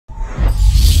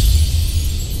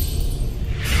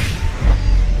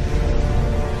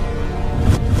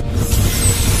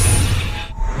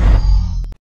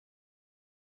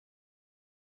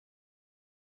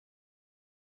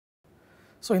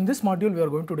So, in this module we are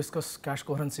going to discuss cache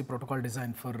coherency protocol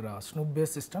design for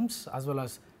Snoop-based systems as well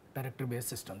as directory-based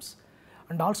systems.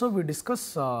 And also we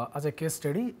discuss as a case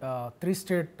study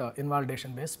three-state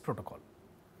invalidation-based protocol.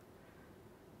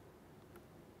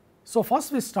 So,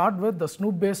 first we start with the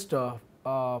Snoop-based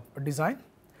design.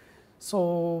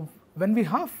 So, when we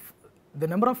have the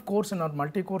number of cores in our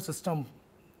multi-core system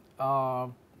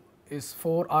is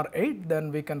 4 or 8,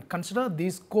 then we can consider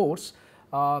these cores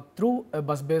through a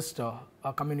bus-based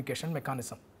communication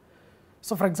mechanism.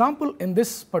 So, for example, in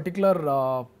this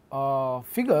particular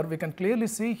figure, we can clearly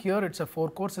see here it is a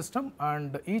 4-core system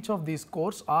and each of these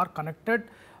cores are connected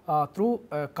through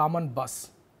a common bus.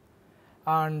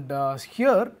 And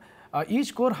here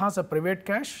each core has a private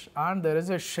cache and there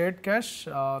is a shared cache.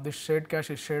 This shared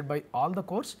cache is shared by all the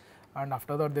cores, and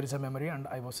after that there is a memory and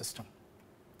I/O system.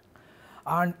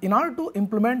 And in order to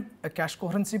implement a cache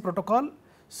coherency protocol,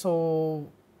 so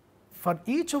for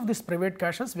each of these private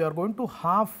caches we are going to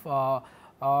have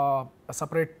a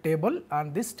separate table,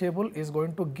 and this table is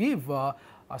going to give a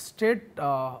state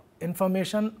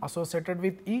information associated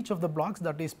with each of the blocks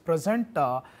that is present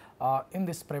in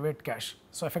this private cache.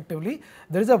 So, effectively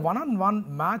there is a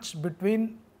one-on-one match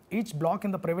between each block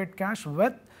in the private cache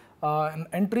with an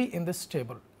entry in this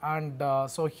table, and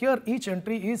so here each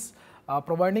entry is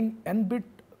providing n-bit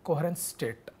coherence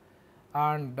state,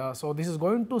 and so this is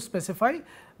going to specify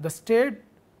the state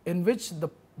in which the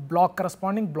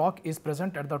corresponding block is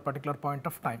present at that particular point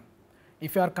of time.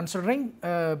 If you are considering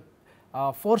a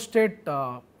 4-state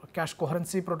cache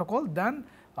coherency protocol, then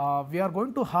we are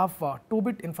going to have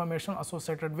 2-bit information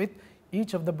associated with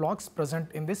each of the blocks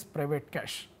present in this private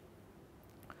cache.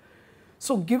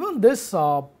 So, given this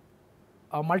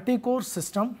multi-core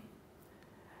system,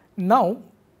 now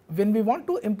when we want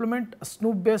to implement a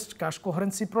Snoop-based cache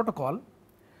coherency protocol,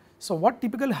 so what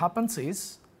typically happens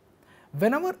is,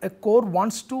 whenever a core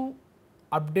wants to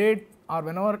update or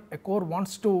whenever a core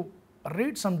wants to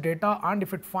read some data, and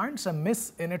if it finds a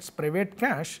miss in its private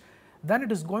cache, then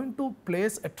it is going to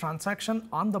place a transaction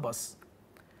on the bus.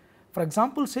 For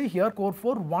example, say here core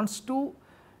 4 wants to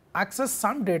access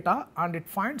some data and it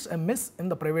finds a miss in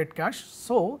the private cache,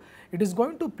 so it is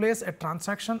going to place a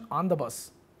transaction on the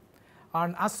bus.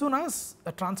 And as soon as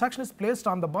a transaction is placed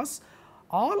on the bus,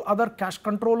 all other cache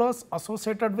controllers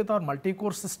associated with our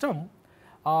multi-core system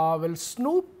will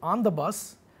snoop on the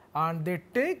bus, and they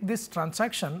take this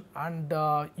transaction and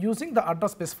using the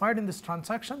address specified in this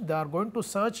transaction, they are going to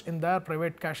search in their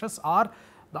private caches or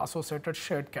the associated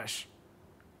shared cache.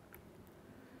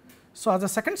 So, as a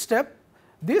second step,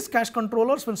 these cache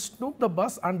controllers will snoop the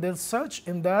bus and they will search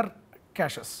in their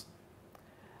caches,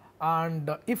 and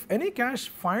if any cache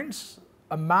finds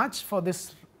a match for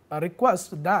this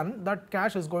request, then that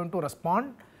cache is going to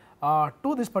respond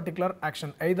to this particular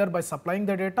action, either by supplying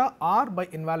the data or by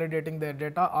invalidating their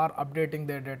data or updating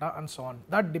their data and so on.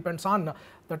 That depends on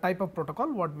the type of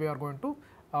protocol what we are going to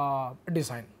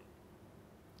design.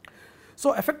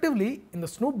 So, effectively in the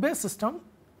Snoop-based system,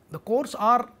 the cores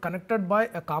are connected by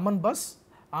a common bus,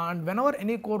 and whenever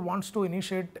any core wants to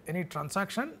initiate any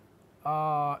transaction,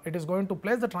 it is going to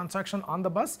place the transaction on the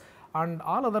bus, and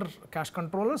all other cache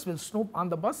controllers will snoop on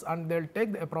the bus and they will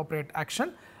take the appropriate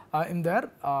action in their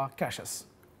caches.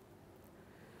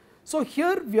 So,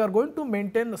 here we are going to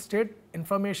maintain the state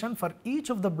information for each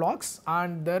of the blocks,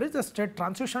 and there is a state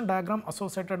transition diagram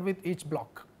associated with each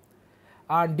block,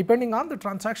 and depending on the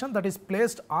transaction that is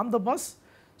placed on the bus,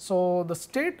 so the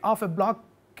state of a block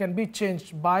can be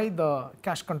changed by the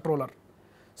cache controller.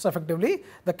 So, effectively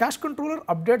the cache controller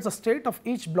updates the state of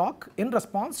each block in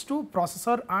response to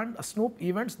processor and snoop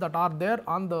events that are there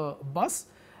on the bus,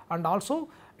 and also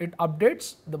it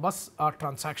updates the bus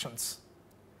transactions.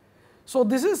 So,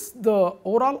 this is the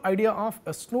overall idea of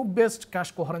a Snoop-based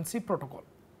cache coherency protocol.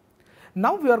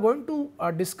 Now, we are going to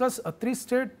discuss a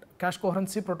 3-state cache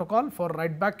coherency protocol for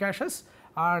write-back caches,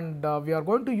 and we are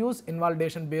going to use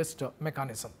invalidation-based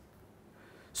mechanism.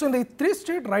 So, in the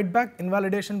 3-state write-back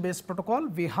invalidation-based protocol,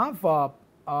 we have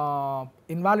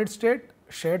invalid state,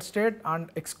 shared state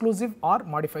and exclusive or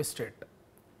modified state.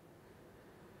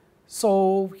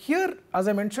 So, here as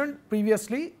I mentioned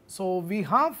previously, so we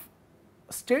have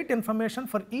state information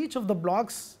for each of the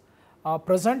blocks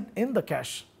present in the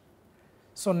cache.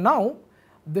 So, now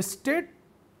the state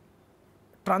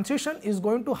transition is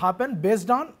going to happen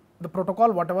based on the protocol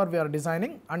whatever we are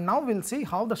designing, and now we will see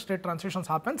how the state transitions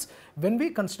happens when we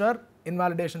consider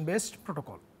invalidation based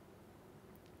protocol.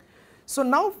 So,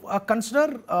 now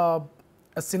consider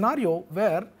a scenario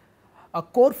where a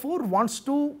core 4 wants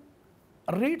to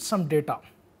read some data.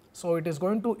 So, it is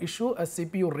going to issue a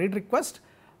CPU read request,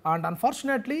 and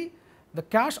unfortunately the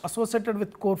cache associated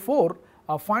with core 4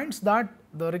 finds that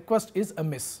the request is a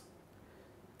miss.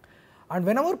 And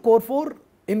whenever core 4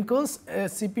 incurs a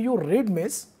CPU read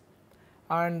miss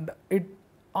and it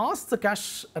asks the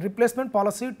cache replacement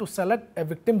policy to select a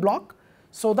victim block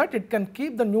so that it can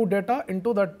keep the new data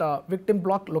into that victim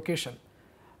block location,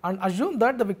 and assume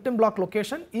that the victim block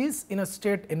location is in a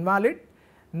state invalid.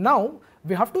 Now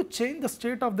we have to change the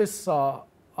state of this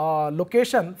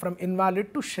location from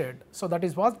invalid to shared. So that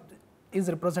is what is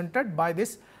represented by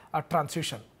this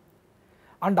transition.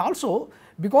 And also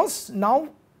because now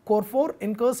core 4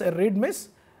 incurs a read miss,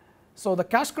 so the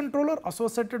cache controller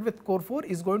associated with core 4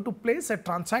 is going to place a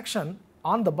transaction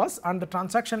on the bus, and the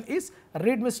transaction is a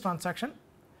read miss transaction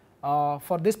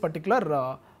for this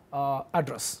particular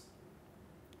address.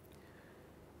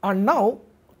 And now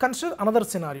consider another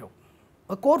scenario.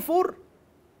 A core 4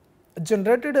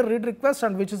 generated a read request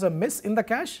and which is a miss in the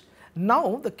cache.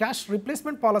 Now the cache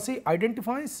replacement policy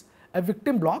identifies a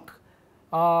victim block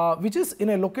which is in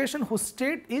a location whose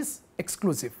state is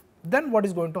exclusive. Then what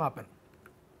is going to happen?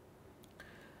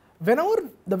 Whenever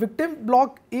the victim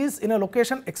block is in a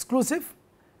location exclusive,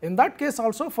 in that case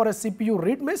also for a CPU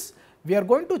read miss, we are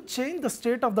going to change the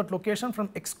state of that location from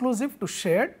exclusive to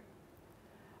shared,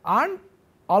 and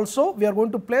also we are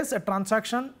going to place a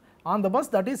transaction on the bus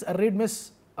that is a read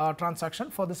miss transaction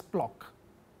for this block.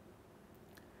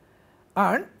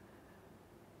 And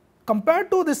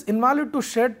compared to this invalid to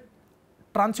shared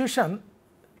transition,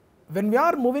 when we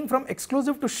are moving from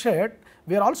exclusive to shared,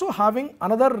 we are also having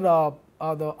another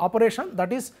the operation,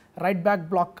 that is write back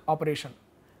block operation,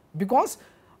 because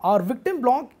our victim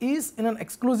block is in an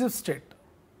exclusive state.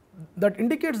 That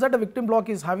indicates that the victim block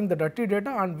is having the dirty data,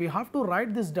 and we have to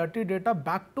write this dirty data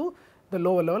back to the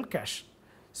lower level cache.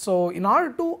 So in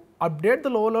order to update the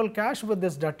lower level cache with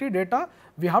this dirty data,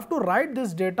 we have to write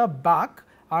this data back,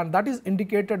 and that is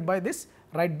indicated by this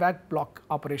write back block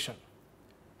operation.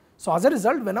 So as a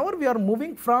result, whenever we are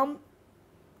moving from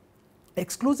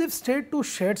exclusive state to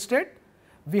shared state,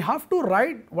 we have to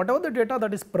write whatever the data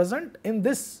that is present in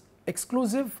this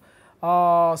exclusive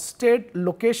state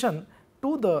location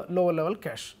to the lower level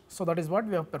cache. So that is what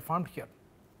we have performed here.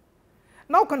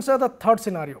 Now consider the third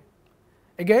scenario.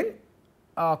 Again,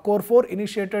 core 4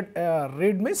 initiated a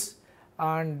read miss,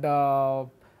 and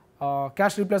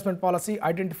cache replacement policy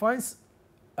identifies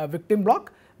a victim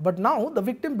block, but now the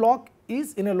victim block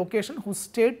is in a location whose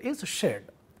state is shared.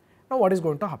 Now what is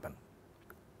going to happen?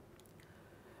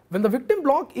 When the victim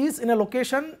block is in a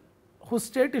location whose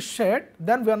state is shared,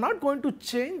 then we are not going to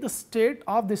change the state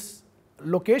of this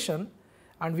location,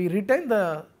 and we retain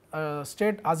the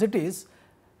state as it is,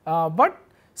 but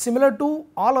similar to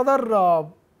all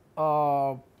other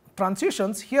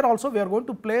transitions, here also we are going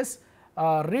to place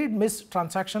read miss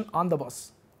transaction on the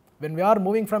bus. When we are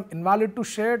moving from invalid to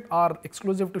shared or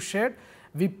exclusive to shared,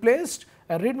 we placed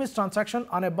a read miss transaction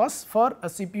on a bus for a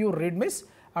CPU read miss,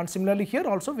 and similarly here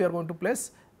also we are going to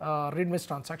place read miss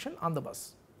transaction on the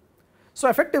bus. So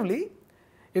effectively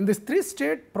in this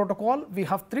 3-state protocol, we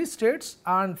have 3 states,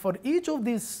 and for each of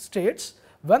these states,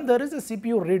 when there is a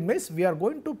CPU read miss, we are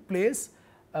going to place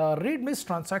a read miss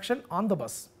transaction on the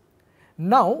bus.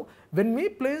 Now when we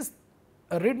place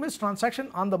a read miss transaction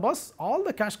on the bus, all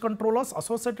the cache controllers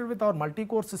associated with our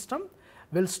multi-core system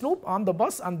will snoop on the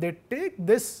bus, and they take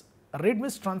this read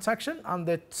miss transaction and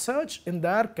they search in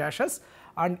their caches,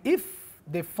 and if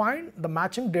they find the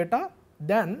matching data,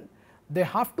 then they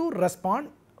have to respond,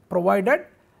 provided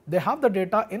they have the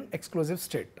data in exclusive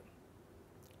state.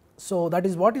 So that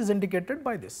is what is indicated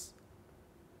by this.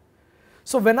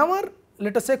 So whenever,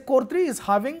 let us say, core 3 is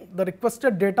having the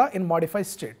requested data in modified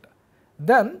state,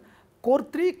 then core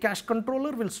 3 cache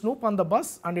controller will snoop on the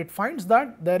bus, and it finds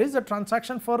that there is a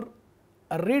transaction for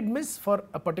a read miss for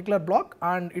a particular block,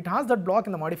 and it has that block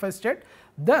in the modified state.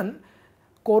 Then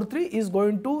core 3 is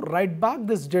going to write back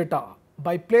this data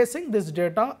by placing this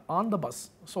data on the bus.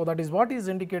 So that is what is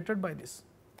indicated by this.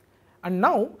 And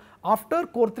now after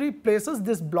core 3 places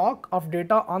this block of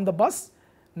data on the bus,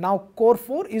 now core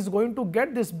 4 is going to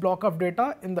get this block of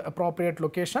data in the appropriate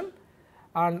location,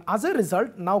 and as a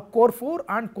result, now core 4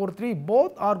 and core 3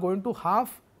 both are going to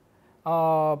have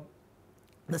the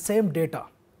same data.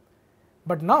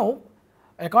 But now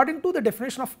according to the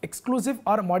definition of exclusive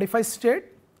or modified state,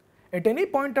 at any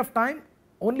point of time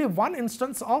only one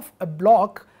instance of a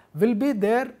block will be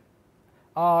there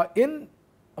in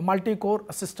a multi-core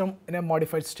system in a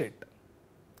modified state.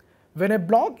 When a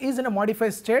block is in a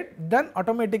modified state, then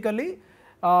automatically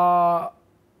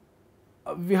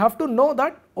we have to know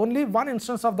that only one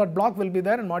instance of that block will be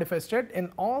there in modified state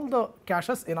in all the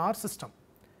caches in our system.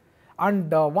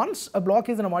 And once a block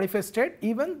is in a modified state,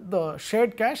 even the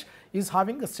shared cache is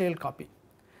having a stale copy.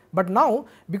 But now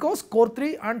because core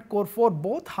 3 and core 4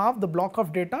 both have the block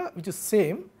of data which is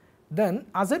same, then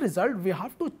as a result we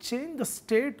have to change the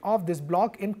state of this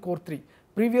block in core 3.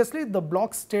 Previously the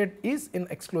block state is in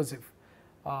exclusive.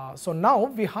 So now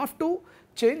we have to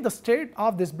change the state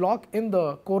of this block in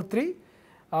the core 3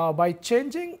 by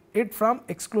changing it from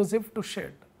exclusive to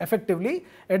shared. Effectively,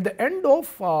 at the end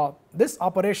of this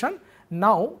operation,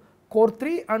 now core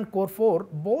 3 and core 4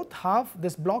 both have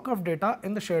this block of data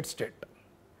in the shared state.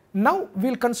 Now we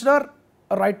will consider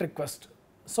a write request.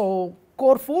 So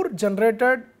core 4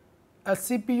 generated a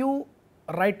CPU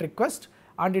write request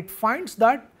and it finds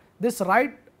that this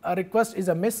write request is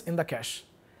a miss in the cache.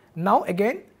 Now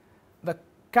again the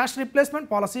cache replacement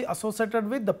policy associated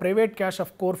with the private cache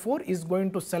of core 4 is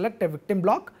going to select a victim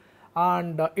block,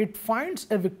 and it finds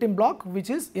a victim block which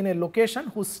is in a location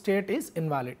whose state is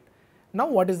invalid. Now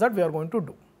what is that we are going to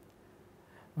do?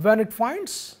 When it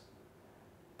finds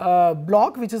a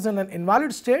block which is in an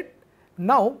invalid state,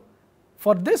 now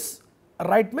for this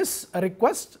write miss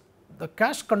request, the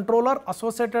cache controller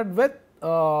associated with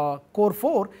core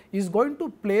 4 is going to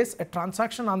place a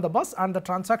transaction on the bus, and the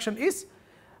transaction is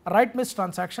a write miss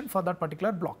transaction for that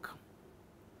particular block.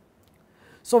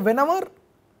 So whenever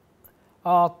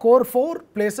core 4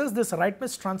 places this write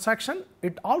miss transaction,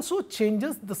 it also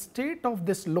changes the state of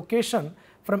this location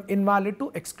from invalid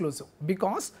to exclusive,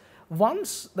 because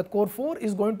once the core 4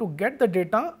 is going to get the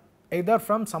data either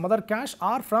from some other cache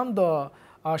or from the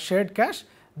shared cache,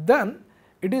 then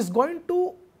it is going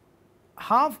to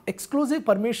have exclusive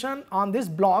permission on this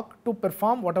block to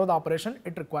perform whatever the operation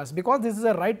it requires, because this is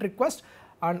a write request,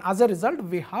 and as a result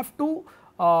we have to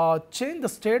change the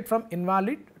state from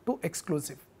invalid to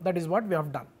exclusive. That is what we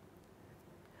have done.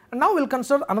 And now we will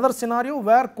consider another scenario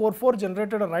where core 4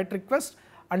 generated a write request,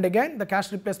 and again the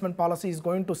cache replacement policy is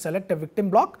going to select a victim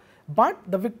block, but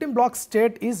the victim block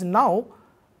state is now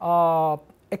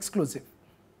exclusive.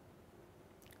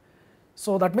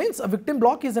 So that means a victim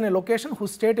block is in a location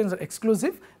whose state is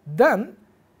exclusive, then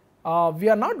we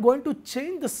are not going to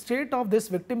change the state of this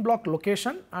victim block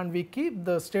location and we keep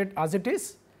the state as it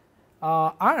is,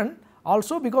 and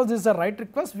also because this is a write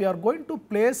request, we are going to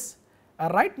place a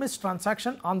write miss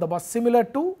transaction on the bus similar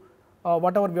to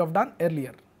whatever we have done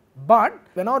earlier. But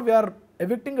whenever we are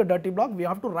evicting a dirty block, we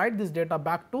have to write this data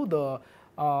back to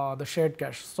the shared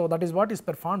cache. So that is what is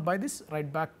performed by this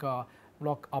write back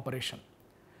block operation.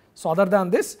 So other than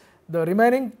this, the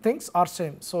remaining things are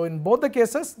same. So in both the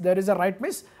cases there is a write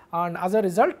miss, and as a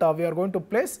result we are going to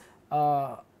place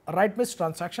a write miss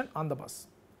transaction on the bus.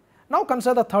 Now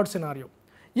consider the third scenario.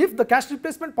 If the cache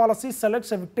replacement policy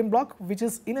selects a victim block which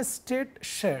is in a state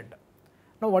shared,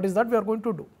 now what is that we are going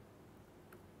to do?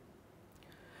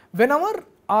 Whenever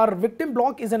our victim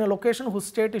block is in a location whose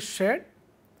state is shared,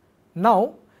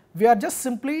 now we are just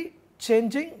simply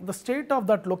changing the state of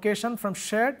that location from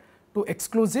shared to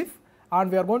exclusive, and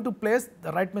we are going to place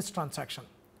the write miss transaction.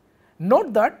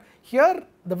 Note that here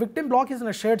the victim block is in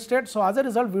a shared state, so as a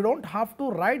result we do not have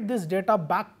to write this data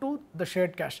back to the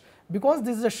shared cache, because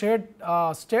this is a shared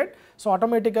state. So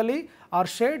automatically our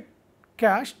shared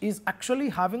cache is actually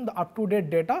having the up to date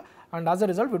data, and as a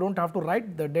result we do not have to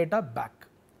write the data back.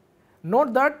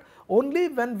 Note that only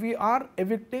when we are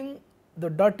evicting the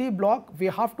dirty block we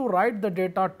have to write the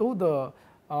data to the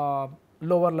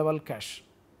lower level cache.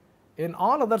 In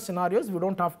all other scenarios we do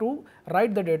not have to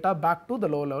write the data back to the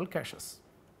lower level caches.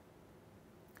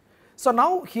 So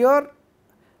now here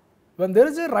when there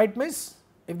is a write miss,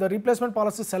 if the replacement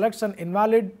policy selects an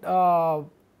invalid block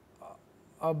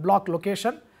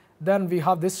location, then we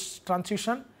have this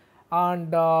transition,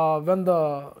 and when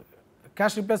the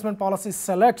cache replacement policy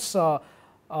selects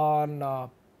on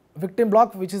victim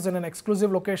block which is in an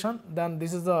exclusive location, then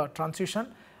this is the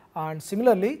transition, and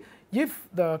similarly if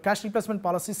the cache replacement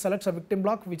policy selects a victim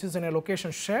block which is in a location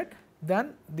shared,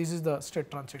 then this is the state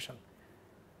transition.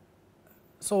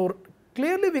 So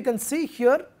clearly we can see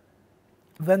here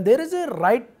when there is a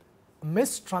write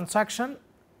miss transaction,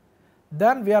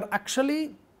 then we are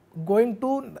actually going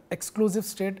to exclusive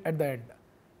state at the end,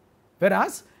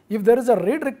 whereas if there is a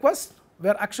read request we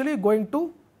are actually going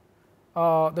to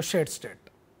the shared state.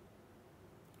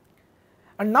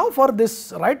 And now for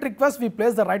this write request we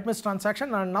place the write miss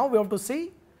transaction, and now we have to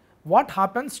see what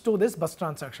happens to this bus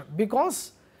transaction,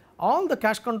 because all the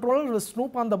cache controllers will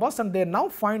snoop on the bus and they now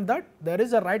find that there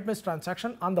is a write miss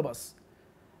transaction on the bus,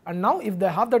 and now if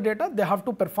they have the data they have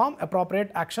to perform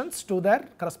appropriate actions to their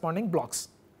corresponding blocks.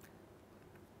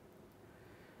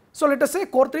 So let us say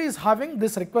core 3 is having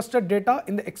this requested data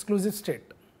in the exclusive state,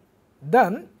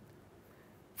 then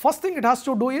first thing it has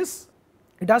to do is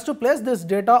it has to place this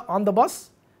data on the bus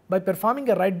by performing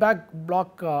a write back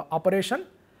block operation,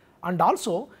 and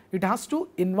also it has to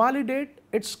invalidate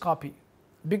its copy,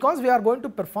 because we are going to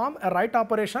perform a write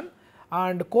operation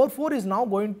and core 4 is now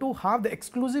going to have the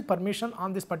exclusive permission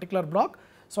on this particular block.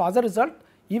 So, as a result,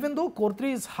 even though core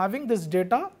 3 is having this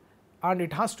data and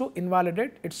it has to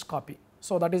invalidate its copy.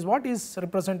 So, that is what is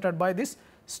represented by this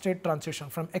state transition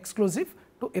from exclusive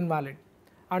to invalid.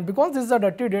 And because this is a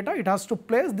dirty data, it has to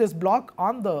place this block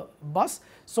on the bus,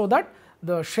 so that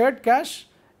the shared cache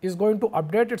is going to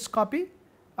update its copy,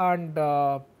 and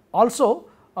also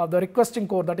the requesting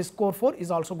core, that is core 4,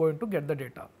 is also going to get the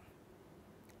data.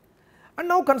 And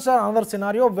now consider another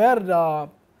scenario where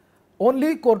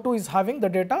only core 2 is having the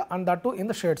data, and that too in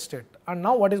the shared state. And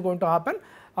now what is going to happen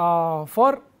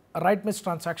for a write miss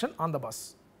transaction on the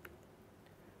bus?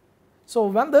 So,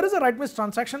 when there is a write miss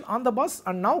transaction on the bus,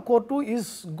 and now core 2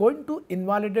 is going to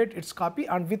invalidate its copy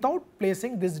and without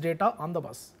placing this data on the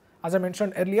bus. As I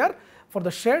mentioned earlier, for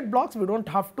the shared blocks we do not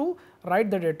have to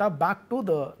write the data back to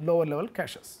the lower level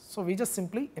caches. So, we just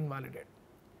simply invalidate.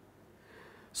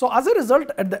 So, as a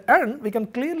result, at the end we can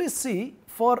clearly see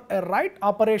for a write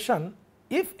operation,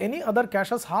 if any other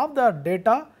caches have the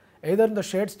data either in the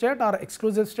shared state or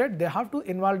exclusive state, they have to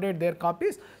invalidate their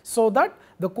copies, so that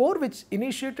the core which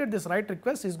initiated this write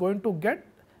request is going to get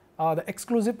the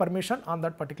exclusive permission on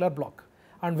that particular block.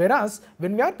 And whereas,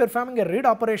 when we are performing a read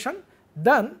operation,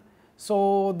 then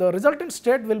so the resultant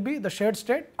state will be the shared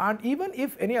state, and even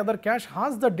if any other cache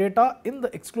has the data in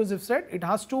the exclusive state, it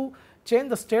has to change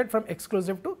the state from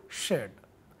exclusive to shared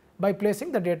by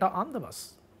placing the data on the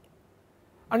bus.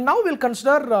 And now we will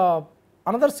consider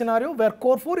another scenario where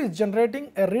core 4 is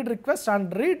generating a read request,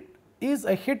 and read is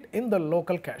a hit in the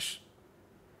local cache,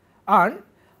 and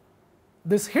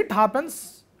this hit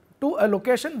happens to a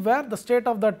location where the state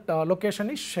of that location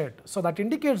is shared. So, that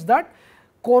indicates that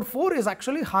core 4 is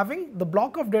actually having the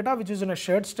block of data which is in a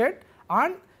shared state,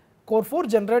 and core 4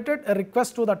 generated a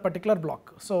request to that particular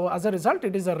block. So, as a result,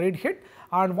 it is a read hit,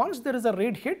 and once there is a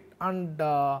read hit, and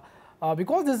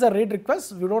because this is a read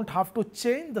request, we do not have to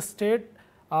change the state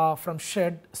from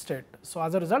shared state. So,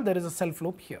 as a result, there is a self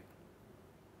loop here.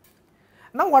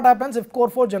 Now, what happens if core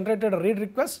 4 generated a read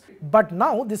request, but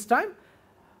now this time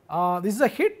this is a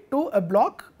hit to a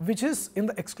block which is in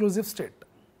the exclusive state.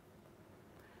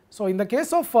 So, in the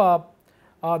case of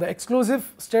the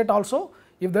exclusive state also,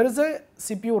 if there is a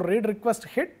CPU read request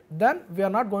hit, then we are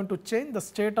not going to change the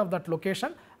state of that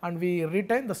location and we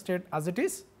retain the state as it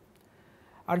is.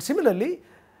 And similarly,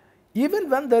 even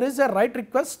when there is a write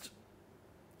request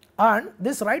and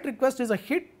this write request is a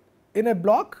hit in a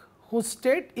block whose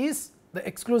state is the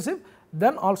exclusive,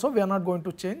 then also we are not going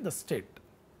to change the state.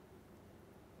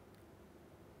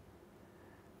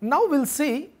 Now, we will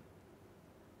see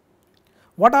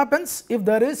what happens if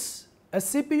there is a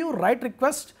CPU write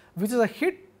request which is a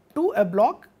hit to a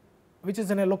block which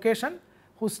is in a location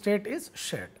whose state is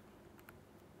shared.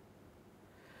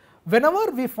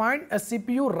 Whenever we find a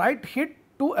CPU write hit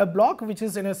to a block which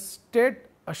is in a state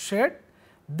shared,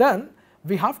 then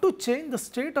we have to change the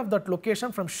state of that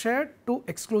location from shared to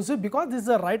exclusive, because this is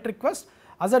a write request.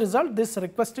 As a result, this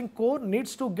requesting core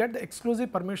needs to get the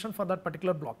exclusive permission for that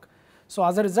particular block. So,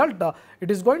 as a result,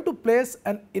 it is going to place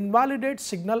an invalidate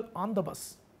signal on the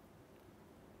bus.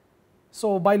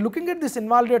 So, by looking at this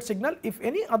invalidate signal, if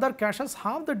any other caches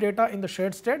have the data in the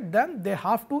shared state, then they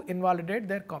have to invalidate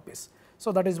their copies.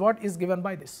 So, that is what is given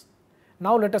by this.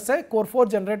 Now, let us say core 4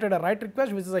 generated a write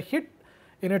request which is a hit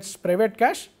in its private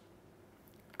cache,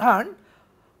 and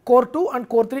core 2 and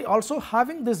core 3 also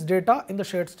having this data in the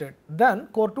shared state, then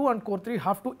core 2 and core 3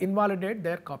 have to invalidate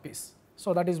their copies.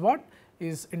 So, that is what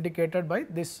is indicated by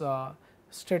this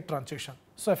state transition.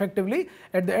 So, effectively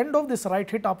at the end of this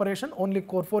write hit operation, only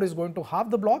core 4 is going to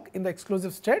have the block in the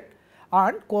exclusive state,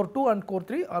 and core 2 and core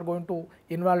 3 are going to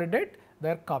invalidate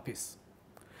their copies.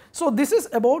 So, this is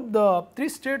about the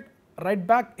 3-state write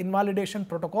back invalidation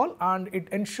protocol, and it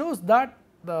ensures that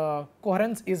the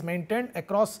coherence is maintained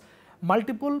across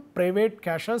multiple private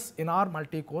caches in our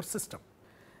multi-core system.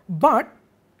 But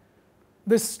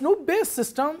the Snoop-based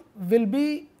system will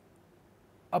be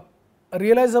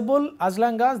realizable as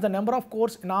long as the number of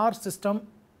cores in our system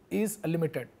is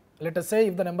limited. Let us say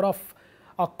if the number of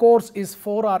cores is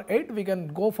 4 or 8, we can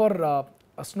go for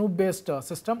a Snoop-based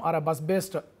system or a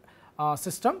bus-based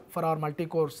system for our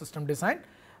multi-core system design.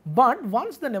 But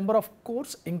once the number of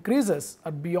cores increases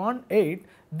beyond 8,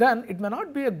 then it may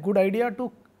not be a good idea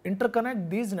to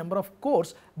interconnect these number of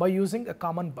cores by using a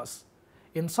common bus.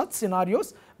 In such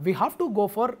scenarios, we have to go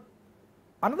for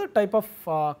another type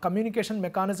of communication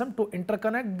mechanism to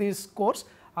interconnect these cores,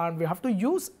 and we have to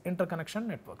use interconnection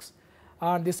networks.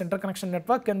 And this interconnection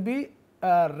network can be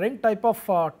a ring type of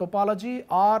topology,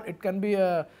 or it can be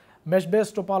a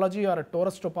mesh-based topology or a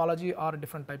torus topology or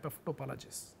different type of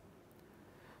topologies.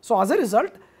 So as a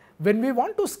result, when we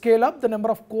want to scale up the number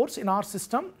of cores in our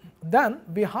system, then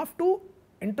we have to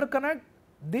interconnect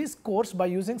these cores by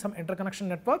using some interconnection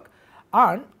network,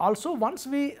 and also once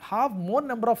we have more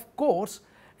number of cores,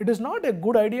 it is not a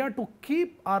good idea to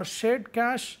keep our shared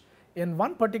cache in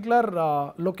one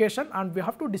particular location, and we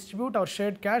have to distribute our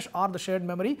shared cache or the shared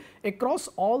memory across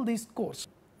all these cores.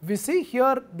 We see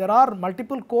here there are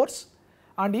multiple cores,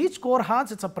 and each core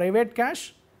has its a private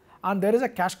cache, and there is a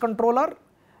cache controller,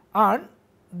 and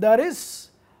there is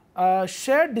a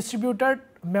shared distributed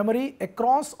memory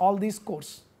across all these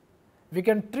cores. We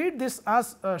can treat this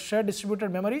as a shared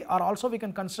distributed memory, or also we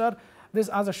can consider this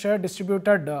as a shared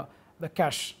distributed the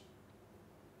cache.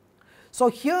 So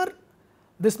here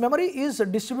this memory is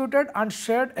distributed and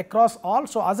shared across all.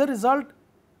 So as a result,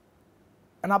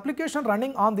 an application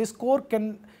running on this core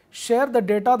can share the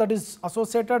data that is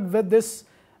associated with this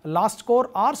last core,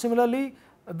 or similarly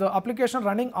the application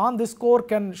running on this core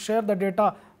can share the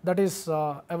data that is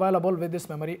available with this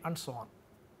memory, and so on.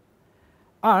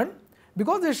 And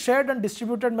because this shared and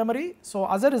distributed memory, so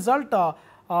as a result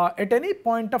at any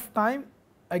point of time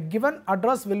a given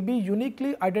address will be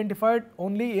uniquely identified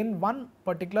only in one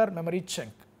particular memory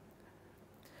chunk.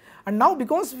 And now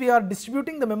because we are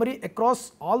distributing the memory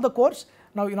across all the cores,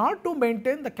 now in order to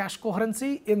maintain the cache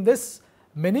coherency in this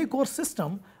many core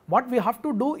system, what we have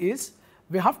to do is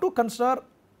we have to consider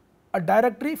a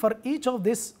directory for each of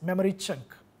this memory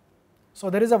chunk. So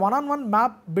there is a one-on-one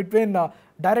map between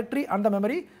directory and the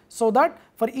memory, so that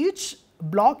for each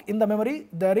block in the memory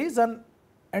there is an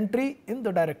entry in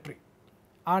the directory,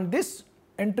 and this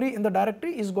entry in the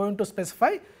directory is going to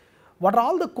specify what are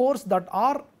all the cores that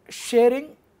are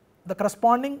sharing the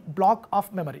corresponding block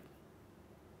of memory,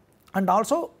 and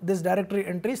also this directory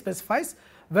entry specifies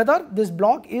whether this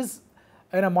block is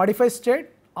in a modified state,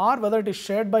 or whether it is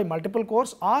shared by multiple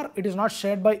cores, or it is not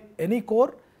shared by any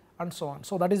core, and so on.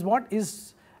 So that is what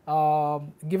is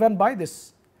given by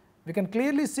this. We can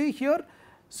clearly see here,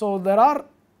 so there are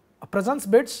presence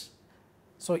bits,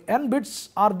 so n bits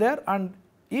are there, and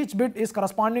each bit is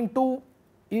corresponding to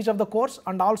each of the cores,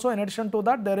 and also in addition to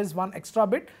that there is one extra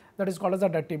bit that is called as a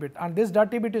dirty bit, and this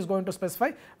dirty bit is going to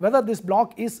specify whether this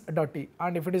block is dirty,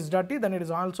 and if it is dirty then it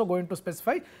is also going to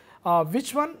specify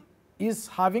which one is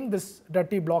having this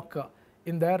dirty block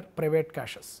in their private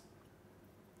caches.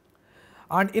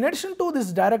 And in addition to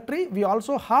this directory, we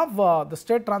also have the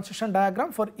state transition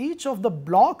diagram for each of the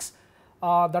blocks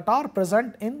that are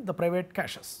present in the private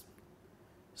caches.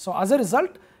 So as a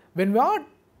result, when we are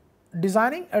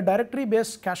designing a directory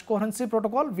based cache coherency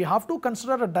protocol, we have to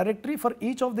consider a directory for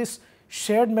each of this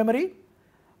shared memory,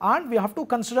 and we have to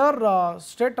consider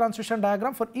state transition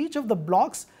diagram for each of the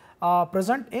blocks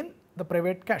present in the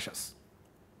private caches.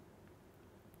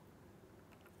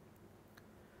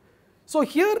 So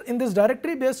here in this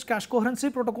directory based cache coherency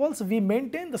protocols, we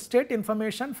maintain the state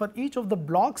information for each of the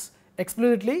blocks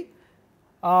explicitly.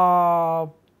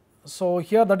 So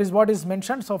here that is what is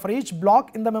mentioned. So for each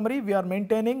block in the memory, we are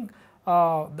maintaining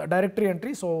the directory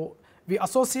entry. So we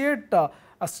associate a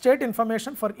state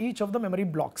information for each of the memory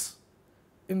blocks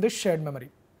in this shared memory.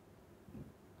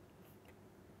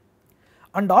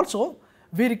 And also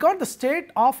we record the state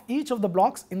of each of the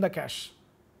blocks in the cache.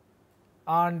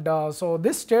 And so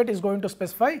this state is going to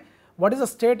specify what is the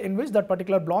state in which that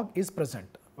particular block is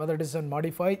present, whether it is a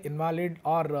modify, invalid,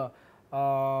 or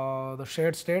the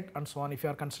shared state, and so on, if you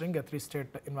are considering a 3-state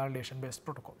invalidation based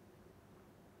protocol.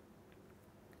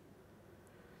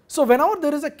 So whenever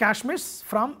there is a cache miss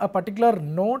from a particular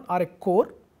node or a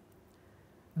core,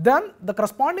 then the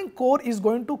corresponding core is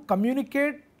going to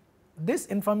communicate this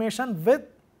information with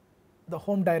the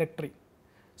home directory.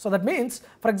 So that means,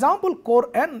 for example, core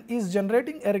n is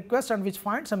generating a request and which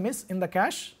finds a miss in the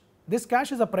cache. This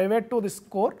cache is a private to this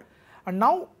core, and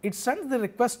now it sends the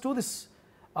request to this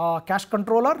cache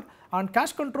controller, and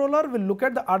cache controller will look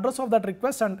at the address of that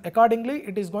request, and accordingly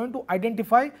it is going to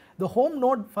identify the home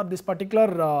node for this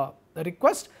particular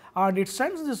request, and it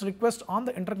sends this request on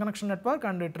the interconnection network,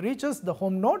 and it reaches the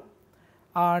home node,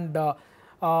 and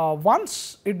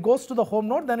once it goes to the home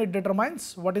node, then it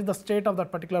determines what is the state of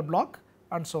that particular block,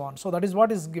 and so on. So that is what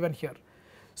is given here.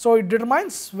 So it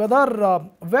determines whether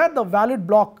where the valid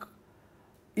block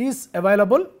is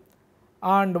available,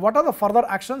 and what are the further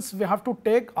actions we have to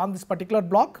take on this particular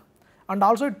block, and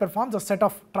also it performs a set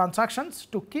of transactions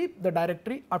to keep the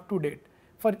directory up to date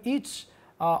for each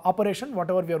operation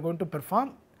whatever we are going to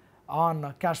perform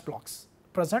on cache blocks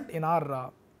present in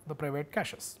our the private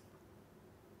caches.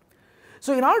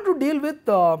 So in order to deal with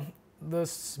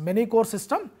this many core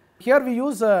system, here we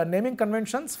use naming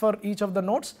conventions for each of the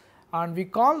nodes, and we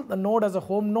call the node as a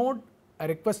home node, a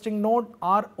requesting node,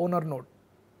 or owner node.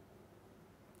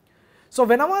 So,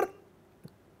 whenever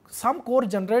some core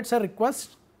generates a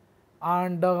request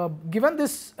and given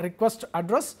this request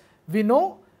address, we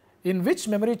know in which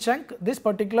memory chunk this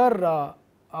particular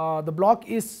the block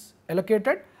is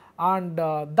allocated, and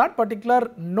that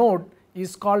particular node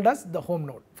is called as the home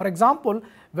node. For example,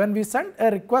 when we send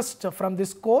a request from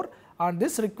this core and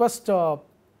this request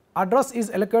address is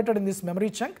allocated in this memory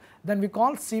chunk, then we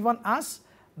call C1 as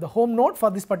the home node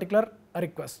for this particular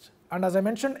request. And as I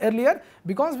mentioned earlier,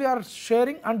 because we are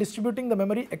sharing and distributing the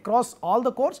memory across all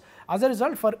the cores, as a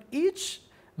result, for each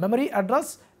memory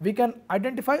address we can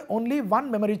identify only one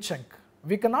memory chunk.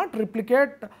 We cannot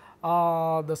replicate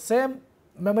the same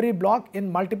memory block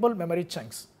in multiple memory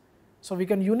chunks. So, we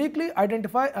can uniquely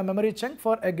identify a memory chunk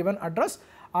for a given address,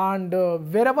 and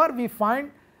wherever we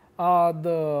find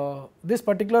this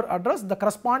particular address, the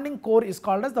corresponding core is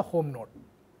called as the home node.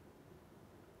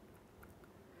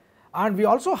 And we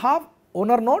also have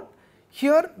owner node.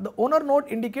 Here the owner node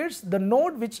indicates the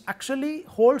node which actually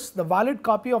holds the valid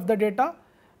copy of the data.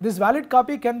 This valid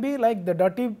copy can be like the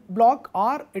dirty block,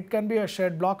 or it can be a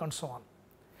shared block, and so on.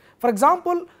 For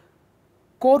example,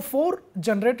 core 4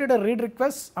 generated a read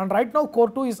request, and right now core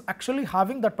 2 is actually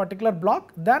having that particular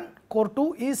block. Then core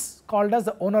 2 is called as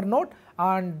the owner node,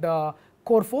 and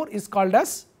core 4 is called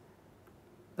as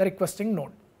the requesting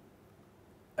node.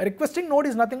 A requesting node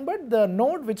is nothing but the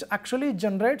node which actually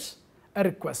generates a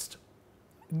request.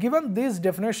 Given these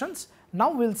definitions,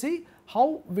 now we will see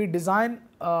how we design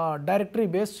a directory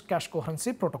based cache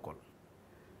coherency protocol.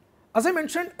 As I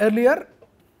mentioned earlier,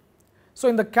 so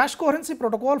in the cache coherency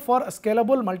protocol for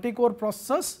scalable multi-core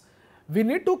processors, we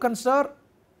need to consider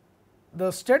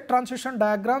the state transition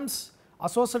diagrams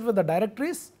associated with the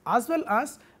directories, as well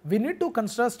as we need to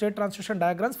consider state transition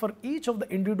diagrams for each of the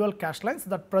individual cache lines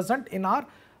that present in our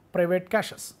private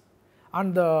caches.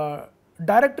 And the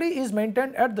directory is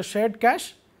maintained at the shared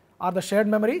cache or the shared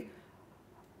memory,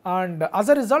 and as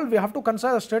a result we have to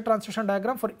consider the state transition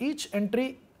diagram for each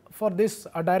entry for this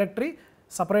directory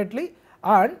separately.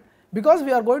 And because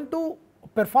we are going to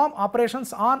perform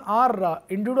operations on our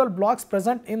individual blocks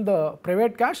present in the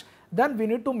private cache, then we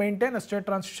need to maintain a state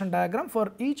transition diagram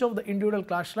for each of the individual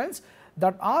cache lines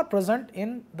that are present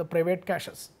in the private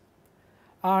caches.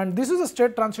 And this is a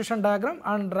state transition diagram,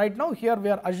 and right now here we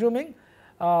are assuming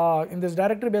in this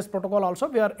directory based protocol also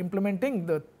we are implementing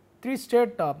the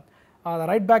 3-state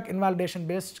write back invalidation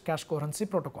based cache coherency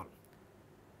protocol.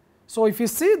 So, if you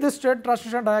see this state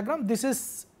transition diagram, this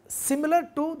is similar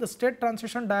to the state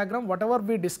transition diagram whatever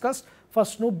we discussed for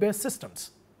Snoop-based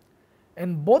systems.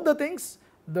 In both the things,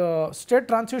 the state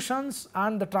transitions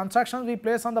and the transactions we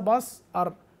place on the bus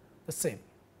are the same.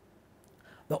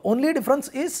 The only difference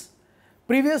is,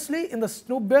 previously in the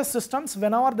Snoop-based systems,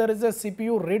 whenever there is a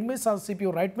CPU read miss or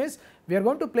CPU write miss, we are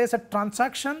going to place a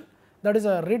transaction, that is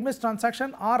a read miss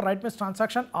transaction or write miss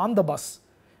transaction on the bus.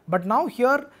 But now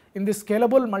here in the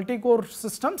scalable multi-core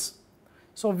systems,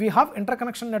 so we have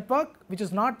interconnection network which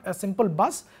is not a simple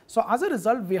bus. So, as a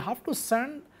result we have to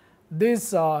send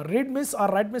these read miss or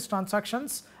write miss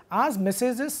transactions as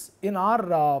messages in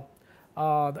our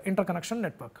the interconnection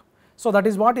network. So, that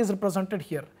is what is represented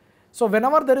here. So,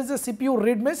 whenever there is a CPU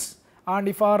read miss, and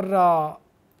if our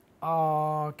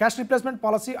cache replacement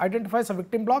policy identifies a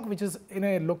victim block which is in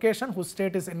a location whose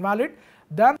state is invalid,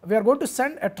 then we are going to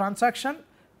send a transaction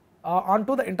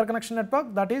onto the interconnection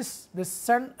network, that is this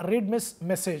send read miss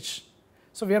message.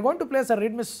 So, we are going to place a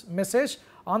read miss message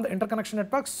on the interconnection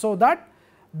network, so that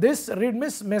this read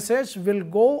miss message will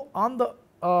go on the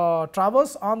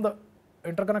traverse on the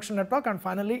interconnection network, and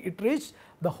finally it reaches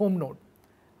the home node.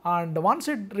 And once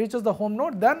it reaches the home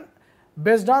node, then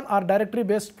based on our directory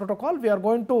based protocol we are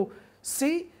going to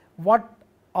see what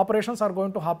operations are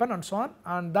going to happen and so on,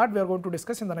 and that we are going to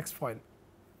discuss in the next file.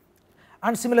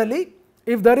 And similarly,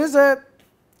 if there is a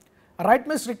write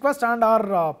miss request and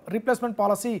our replacement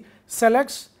policy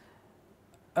selects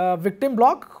a victim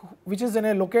block which is in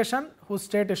a location whose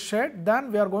state is shared,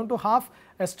 then we are going to have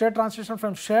a state transition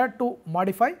from shared to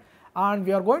modify, and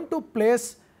we are going to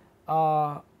place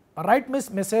a write miss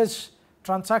message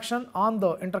transaction on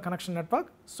the interconnection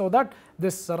network, so that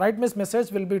this write miss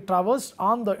message will be traversed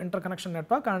on the interconnection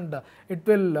network and it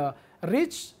will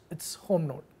reach its home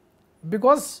node.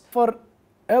 Because for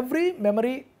every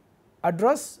memory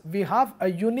address we have a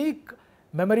unique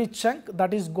memory chunk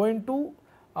that is going to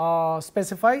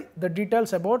specify the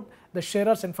details about the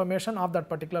sharer's information of that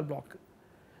particular block.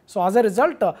 So, as a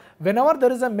result, whenever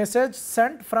there is a message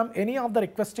sent from any of the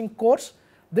requesting cores,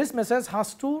 this message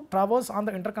has to traverse on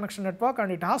the interconnection network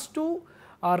and it has to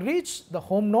reach the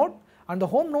home node, and the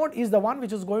home node is the one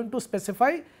which is going to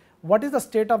specify what is the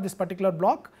state of this particular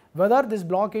block, whether this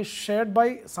block is shared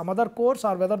by some other cores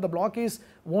or whether the block is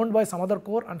owned by some other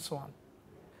core, and so on.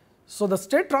 So, the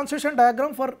state transition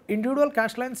diagram for individual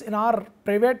cache lines in our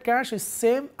private cache is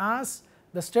same as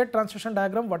the state transition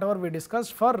diagram whatever we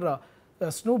discussed for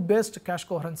Snoop-based cache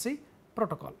coherency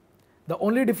protocol. The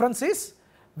only difference is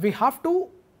we have to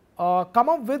come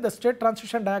up with the state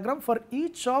transition diagram for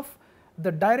each of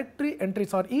the directory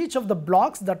entries or each of the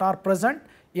blocks that are present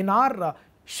in our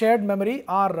shared memory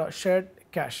or shared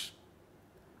cache,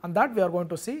 and that we are going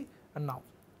to see now.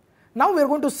 Now, we are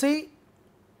going to see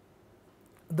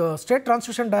the state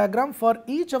transition diagram for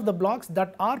each of the blocks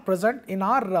that are present in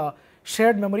our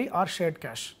shared memory or shared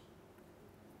cache.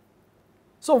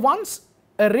 So, once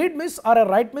a read miss or a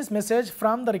write miss message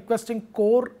from the requesting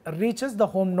core reaches the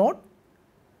home node,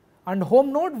 and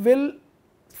home node will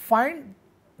find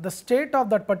the state of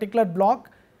that particular block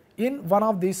in one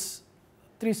of these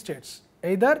three states.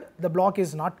 Either the block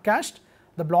is not cached,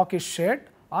 the block is shared,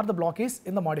 or the block is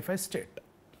in the modified state.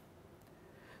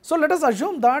 So, let us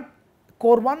assume that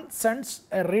core 1 sends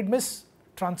a read miss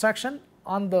transaction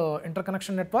on the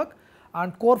interconnection network,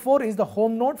 and core 4 is the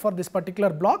home node for this particular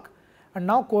block, and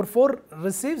now core 4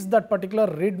 receives that particular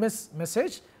read miss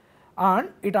message, and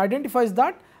it identifies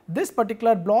that this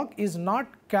particular block is not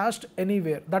cached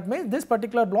anywhere. That means this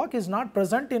particular block is not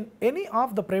present in any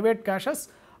of the private caches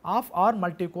of our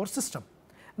multi-core system.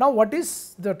 Now, what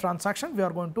is the transaction we are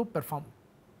going to perform?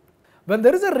 When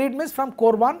there is a read miss from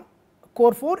core 1,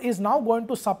 core 4 is now going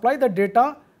to supply the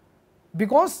data,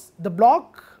 because the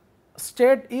block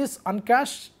state is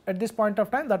uncached at this point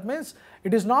of time. That means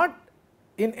it is not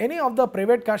in any of the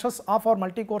private caches of our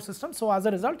multi-core system. So, as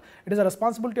a result, it is a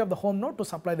responsibility of the home node to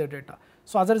supply the data.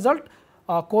 So, as a result,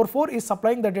 core 4 is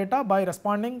supplying the data by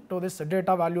responding to this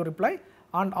data value reply,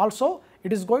 and also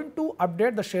it is going to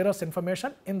update the sharers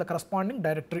information in the corresponding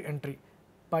directory entry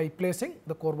by placing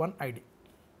the core 1 ID.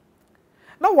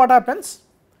 Now, what happens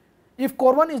if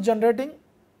core 1 is generating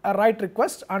a write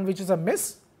request and which is a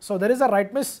miss? So, there is a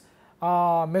write miss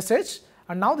message,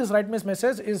 and now this write miss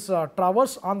message is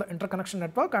traversed on the interconnection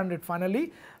network, and it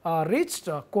finally reached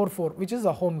core 4, which is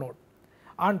the home node,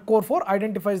 and core 4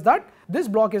 identifies that this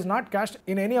block is not cached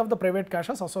in any of the private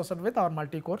caches associated with our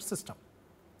multi-core system.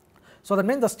 So, that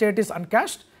means the state is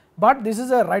uncached, but this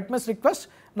is a write miss request.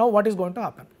 Now, what is going to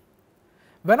happen?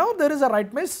 Whenever there is a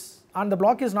write miss and the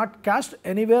block is not cached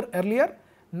anywhere earlier,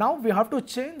 now we have to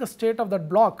change the state of that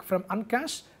block from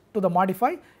uncached to the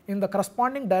modify in the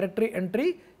corresponding directory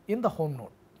entry in the home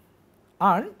node.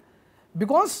 And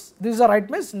because this is a write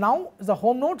miss, now the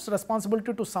home node's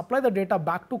responsibility to supply the data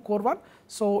back to core 1.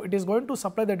 So, it is going to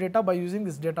supply the data by using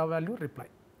this data value reply.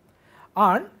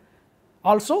 And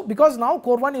also, because now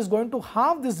core 1 is going to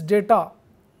have this data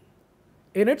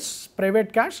in its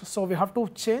private cache, so we have to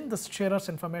change the sharers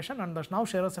information, and now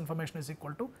sharers information is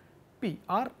equal to P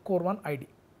or core 1 ID.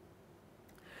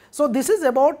 So, this is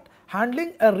about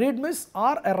handling a read miss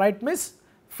or a write miss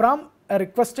from a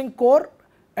requesting core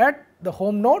at the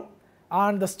home node,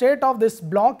 and the state of this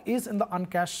block is in the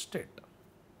uncached state.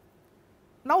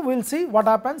 Now, we will see what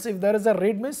happens if there is a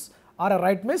read miss or a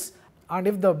write miss, and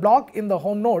if the block in the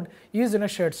home node is in a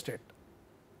shared state.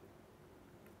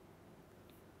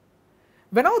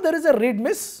 Whenever there is a read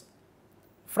miss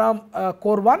from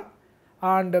core 1,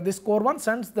 and this core 1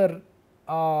 sends the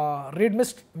read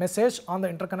miss message on the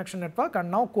interconnection network,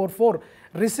 and now core 4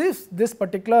 receives this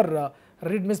particular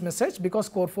read miss message, because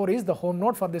core 4 is the home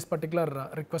node for this particular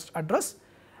request address,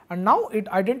 and now it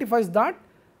identifies that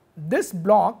this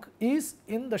block is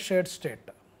in the shared state.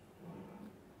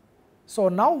 So,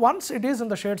 now once it is in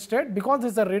the shared state, because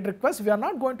this is a read request, we are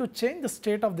not going to change the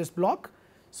state of this block.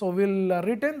 So, we will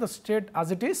retain the state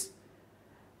as it is,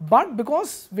 but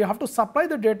because we have to supply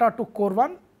the data to core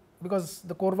 1, because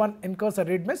the core 1 incurs a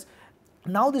read miss,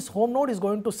 now this home node is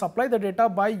going to supply the data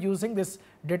by using this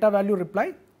data value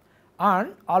reply,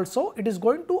 and also it is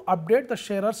going to update the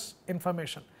sharers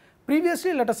information.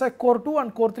 Previously, let us say core 2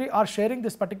 and core 3 are sharing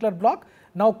this particular block.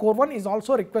 Now, core 1 is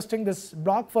also requesting this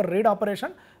block for read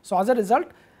operation. So, as a result,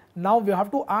 now we have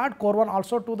to add core 1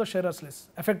 also to the sharers list.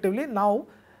 Effectively, now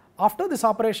after this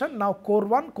operation, now core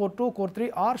 1, core 2, core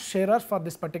 3 are sharers for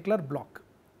this particular block,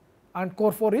 and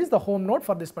core 4 is the home node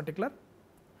for this particular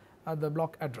the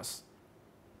block address.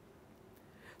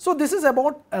 So, this is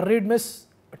about a read miss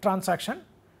transaction,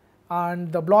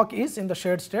 and the block is in the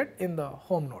shared state in the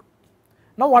home node.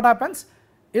 Now, what happens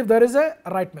if there is a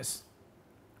write miss?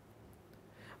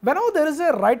 Whenever there is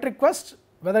a write request,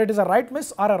 whether it is a write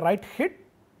miss or a write hit,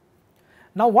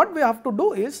 now what we have to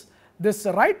do is this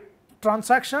write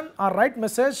transaction or write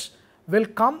message will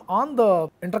come on the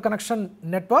interconnection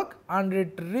network and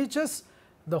it reaches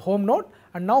the home node,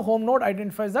 and now home node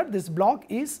identifies that this block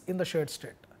is in the shared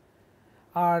state.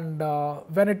 And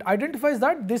when it identifies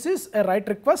that this is a write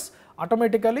request,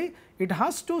 automatically it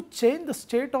has to change the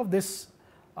state of this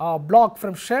block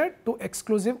from shared to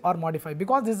exclusive or modify,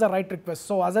 because this is a write request.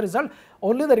 So, as a result,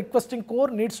 only the requesting core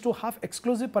needs to have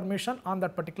exclusive permission on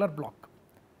that particular block.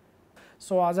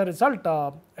 So, as a result,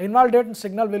 invalidate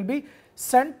signal will be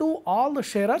sent to all the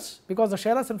sharers, because the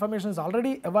sharers information is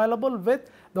already available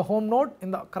with the home node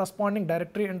in the corresponding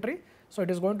directory entry. So, it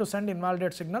is going to send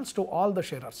invalidate signals to all the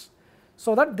sharers,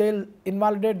 so that they will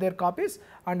invalidate their copies,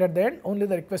 and at the end only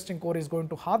the requesting core is going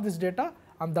to have this data,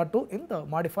 and that too in the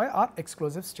modify or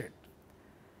exclusive state.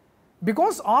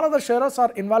 Because all other sharers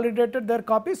are invalidated their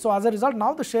copies, so as a result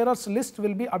now the sharers list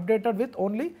will be updated with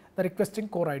only the requesting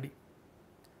core ID.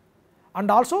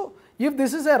 And also if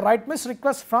this is a write miss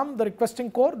request from the requesting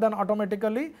core, then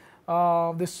automatically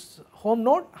this home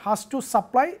node has to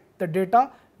supply the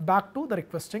data back to the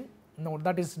requesting node.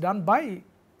 That is done by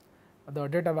the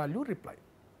data value reply.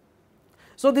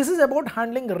 So, this is about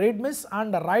handling read miss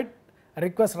and write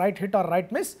request, write hit or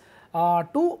write miss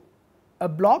to a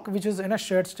block which is in a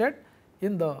shared state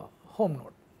in the home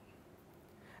node.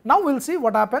 Now, we will see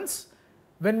what happens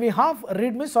when we have a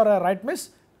read miss or a write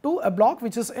miss to a block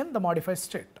which is in the modify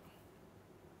state.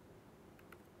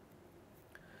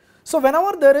 So,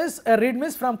 whenever there is a read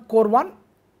miss from core 1,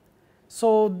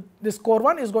 so this core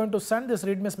 1 is going to send this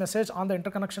read miss message on the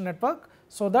interconnection network,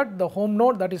 so that the home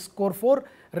node, that is core 4,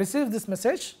 receives this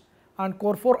message, and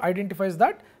core 4 identifies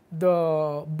that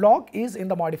the block is in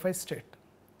the modify state,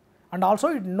 and also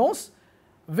it knows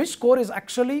which core is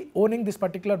actually owning this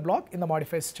particular block in the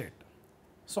modify state.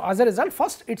 So, as a result,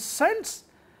 first it sends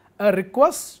a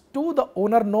request to the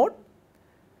owner node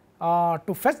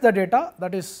to fetch the data,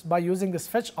 that is by using this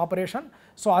fetch operation.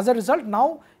 So, as a result,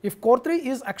 now if core 3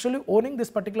 is actually owning this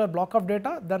particular block of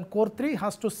data, then core 3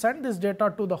 has to send this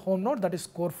data to the home node, that is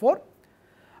core 4,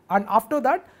 and after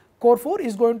that core 4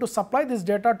 is going to supply this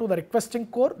data to the requesting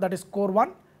core, that is core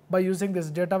 1, by using this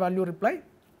data value reply.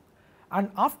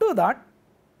 And after that,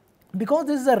 because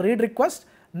this is a read request,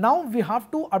 now we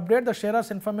have to update the sharers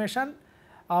information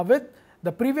with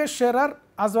the previous sharer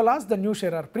as well as the new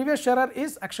sharer. Previous sharer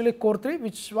is actually core 3,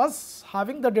 which was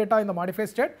having the data in the modify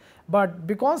state, but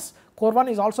because core 1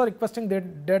 is also requesting the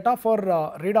data for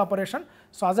read operation.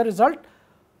 So, as a result,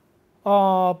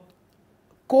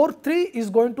 core 3 is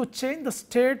going to change the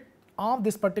state of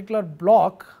this particular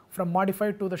block from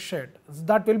modified to the shared.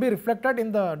 That will be reflected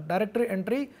in the directory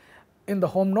entry in the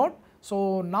home node.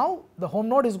 So, now the home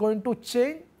node is going to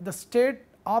change the state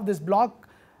of this block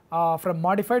from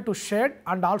modified to shared,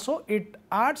 and also it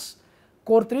adds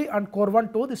core 3 and core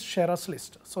 1 to this sharers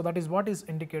list. So, that is what is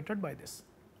indicated by this.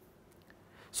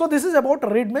 So, this is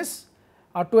about read miss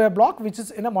to a block which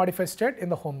is in a modified state in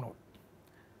the home node.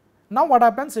 Now, what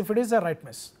happens if it is a write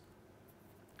miss?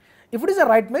 If it is a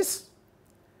write miss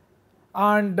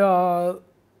and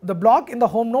the block in the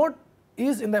home node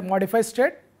is in the modified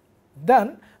state,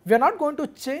 then we are not going to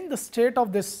change the state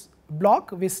of this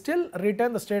block, we still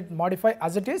retain the state modify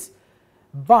as it is,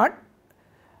 but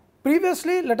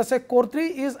previously let us say core 3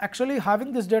 is actually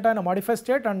having this data in a modified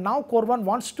state, and now core 1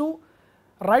 wants to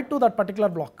write to that particular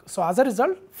block. So, as a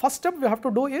result, first step we have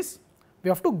to do is we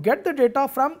have to get the data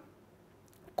from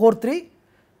core 3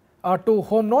 to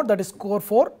home node, that is core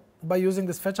 4, by using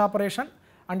this fetch operation,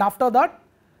 and after that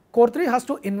core 3 has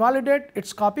to invalidate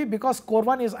its copy, because core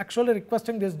 1 is actually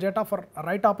requesting this data for a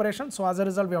write operation. So, as a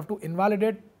result, we have to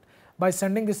invalidate by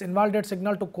sending this invalidate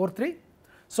signal to core 3,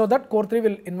 so that core 3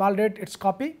 will invalidate its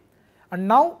copy, and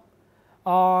now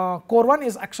core 1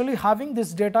 is actually having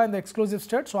this data in the exclusive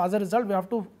state. So, as a result, we have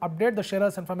to update the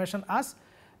sharers information as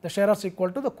the sharers equal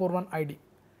to the core 1 ID,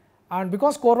 and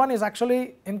because core 1 is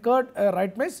actually incurred a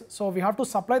write miss, so we have to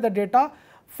supply the data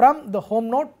from the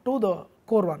home node to the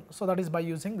core 1. So, that is by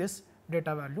using this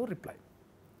data value reply.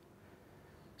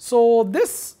 So,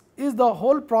 this is the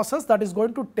whole process that is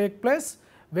going to take place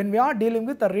when we are dealing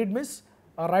with a read miss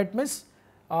or write miss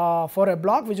for a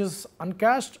block which is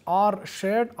uncached or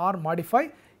shared or modify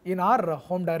in our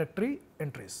home directory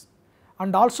entries.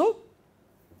 And also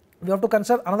we have to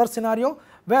consider another scenario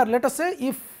where, let us say,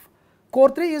 if core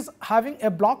 3 is having a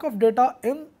block of data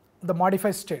in the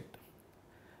modify state.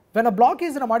 When a block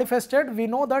is in a modify state, we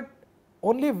know that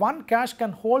only one cache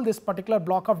can hold this particular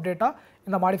block of data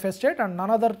in the modify state, and none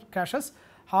other caches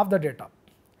have the data.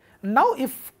 Now,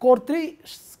 if core 3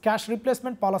 cache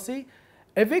replacement policy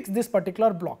evicts this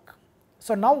particular block,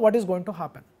 so now what is going to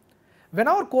happen? When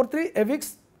our core 3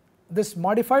 evicts this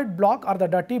modified block or the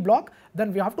dirty block,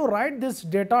 then we have to write this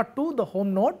data to the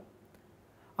home node,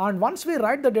 and once we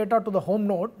write the data to the home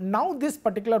node, now this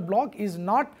particular block is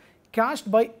not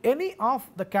cached by any of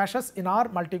the caches in our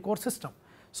multi-core system.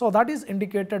 So that is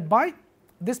indicated by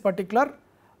this particular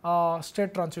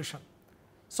state transition.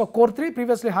 So core 3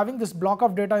 previously having this block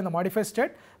of data in the modified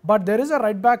state, but there is a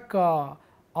write back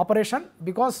operation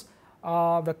because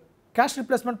the cache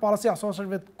replacement policy associated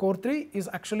with core 3 is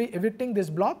actually evicting this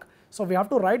block. So we have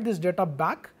to write this data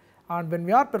back, and when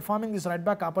we are performing this write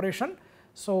back operation,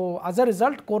 so as a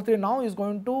result core 3 now is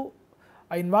going to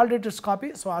invalidate its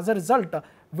copy. So as a result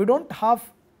we do not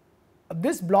have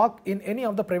this block in any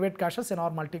of the private caches in our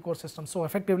multi-core system. So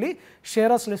effectively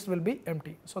sharers list will be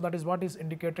empty. So that is what is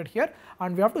indicated here,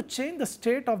 and we have to change the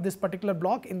state of this particular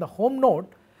block in the home node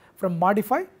from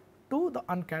modify to the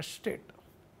uncached state.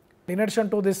 In addition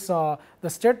to this, the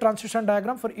state transition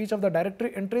diagram for each of the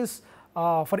directory entries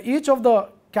for each of the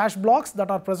cache blocks that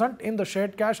are present in the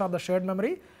shared cache or the shared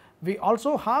memory, we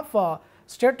also have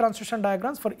state transition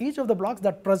diagrams for each of the blocks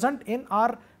that present in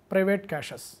our private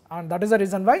caches, and that is the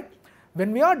reason why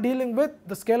when we are dealing with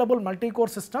the scalable multi-core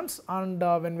systems and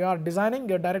when we are designing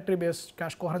a directory based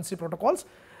cache coherency protocols,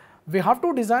 we have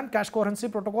to design cache coherency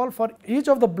protocol for each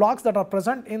of the blocks that are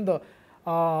present in the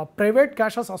private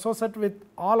caches associated with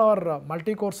all our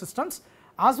multi-core systems,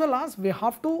 as well as we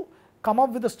have to come up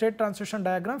with a state transition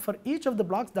diagram for each of the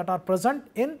blocks that are present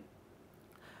in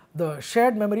the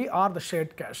shared memory or the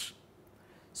shared cache.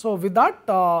 So with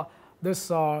that, this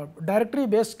directory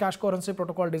based cache coherency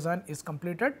protocol design is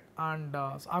completed, and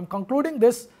I am concluding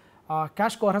this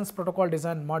cache coherence protocol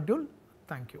design module.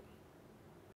 Thank you.